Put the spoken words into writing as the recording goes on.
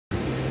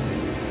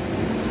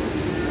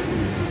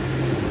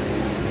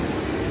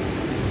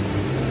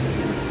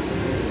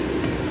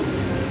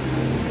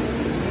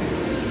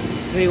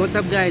Hey, what's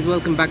up guys?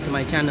 Welcome back to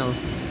my channel,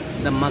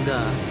 The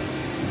Mugger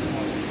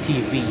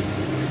TV.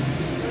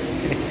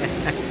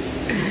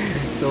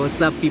 So what's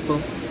up people?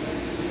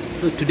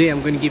 So today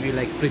I'm going to give you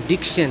like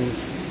predictions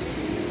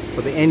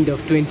for the end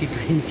of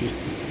 2020.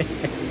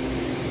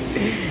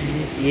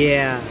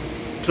 Yeah,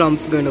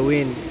 Trump's gonna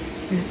win.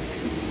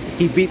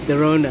 He beat the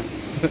Rona.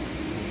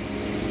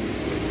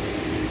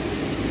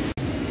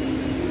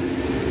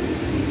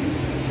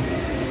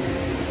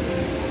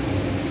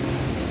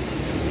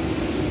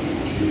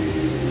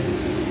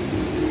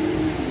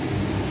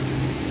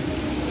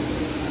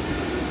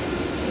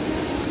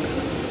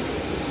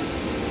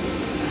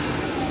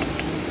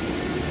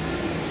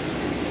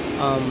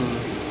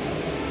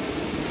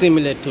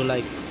 Similar to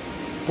like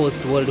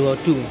post World War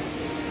II,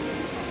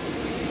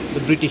 the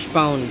British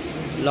pound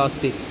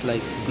lost its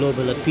like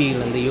global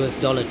appeal and the US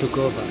dollar took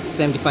over.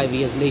 75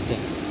 years later,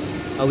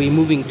 are we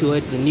moving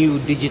towards a new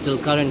digital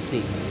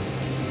currency?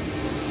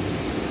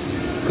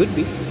 Could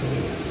be.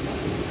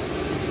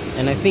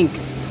 And I think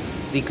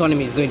the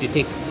economy is going to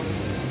take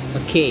a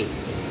K.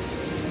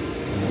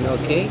 And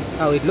okay,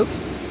 how it looks,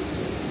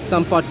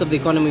 some parts of the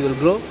economy will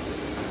grow,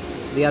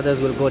 the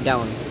others will go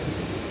down.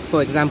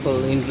 For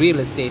example, in real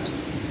estate,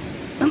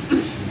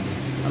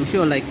 I'm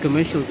sure like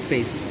commercial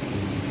space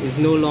is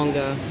no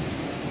longer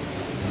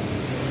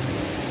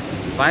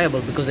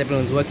viable because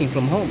everyone's working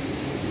from home.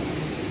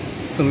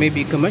 So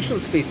maybe commercial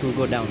space will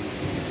go down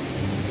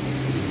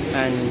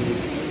and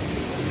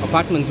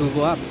apartments will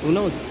go up. Who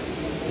knows?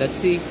 Let's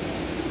see.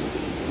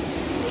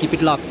 Keep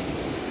it locked.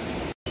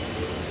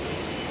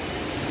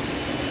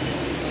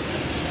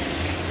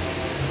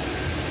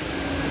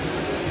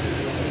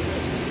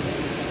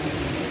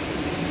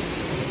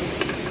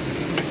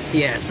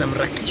 Yeah, some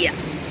rakia.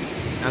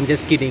 I'm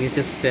just kidding, it's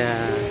just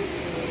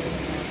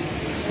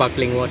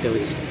sparkling water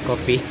with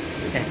coffee.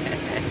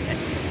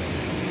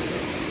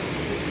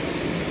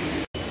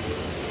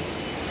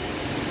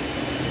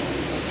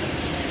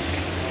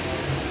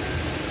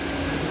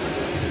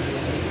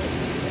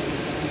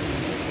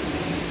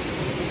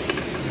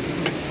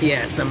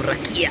 Yeah, some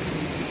rakia.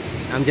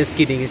 I'm just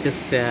kidding, it's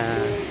just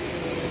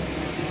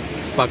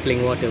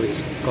sparkling water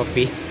with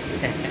coffee.